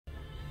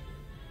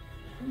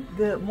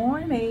Good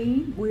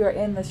morning. We are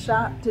in the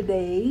shop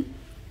today.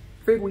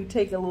 Figured we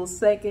take a little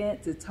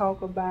second to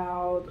talk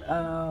about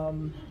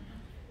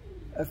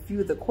a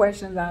few of the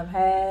questions I've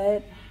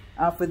had.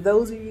 For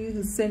those of you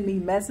who send me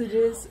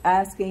messages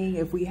asking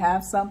if we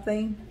have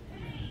something,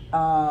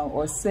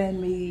 or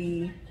send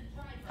me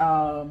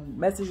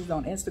messages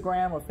on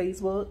Instagram or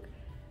Facebook,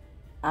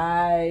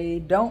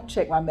 I don't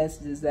check my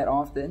messages that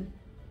often.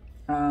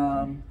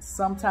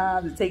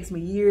 Sometimes it takes me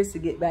years to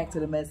get back to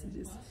the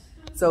messages.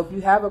 So if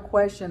you have a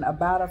question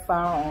about a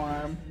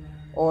firearm,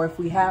 or if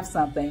we have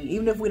something,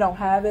 even if we don't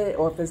have it,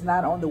 or if it's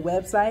not on the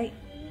website,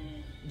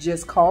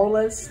 just call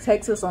us,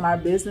 text us on our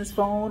business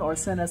phone, or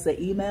send us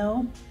an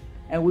email,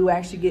 and we will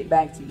actually get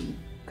back to you.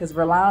 Because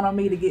relying on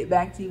me to get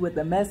back to you with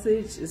a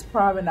message is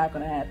probably not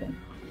going to happen.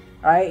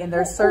 All right? And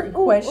there's certain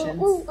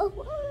questions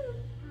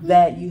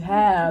that you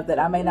have that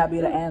I may not be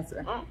able to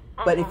answer.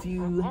 But if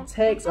you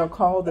text or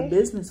call the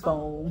business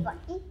phone,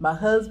 my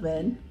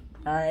husband,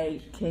 all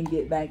right, can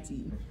get back to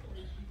you.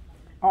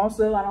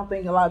 Also, I don't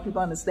think a lot of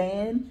people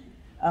understand,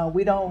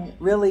 we don't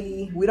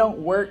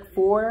work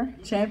for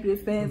Champion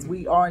Defense.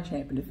 We are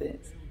Champion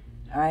Defense.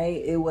 All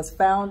right, it was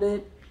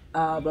founded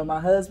by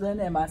my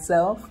husband and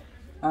myself.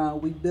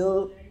 We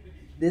built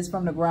this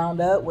from the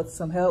ground up with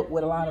some help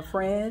with a lot of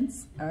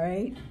friends, all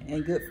right,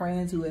 and good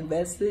friends who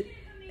invested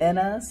in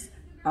us.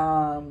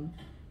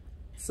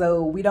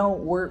 So we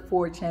don't work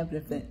for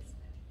Champion Defense.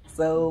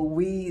 So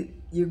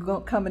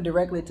you're coming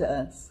directly to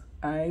us,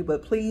 all right?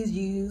 But please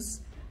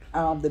use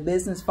the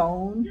business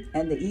phone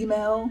and the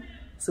email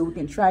so we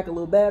can track a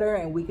little better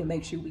and we can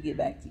make sure we get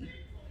back to you.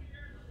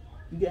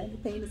 You got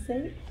anything to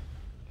say?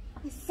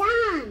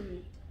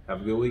 Have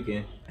a good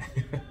weekend.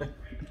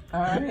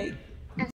 All right.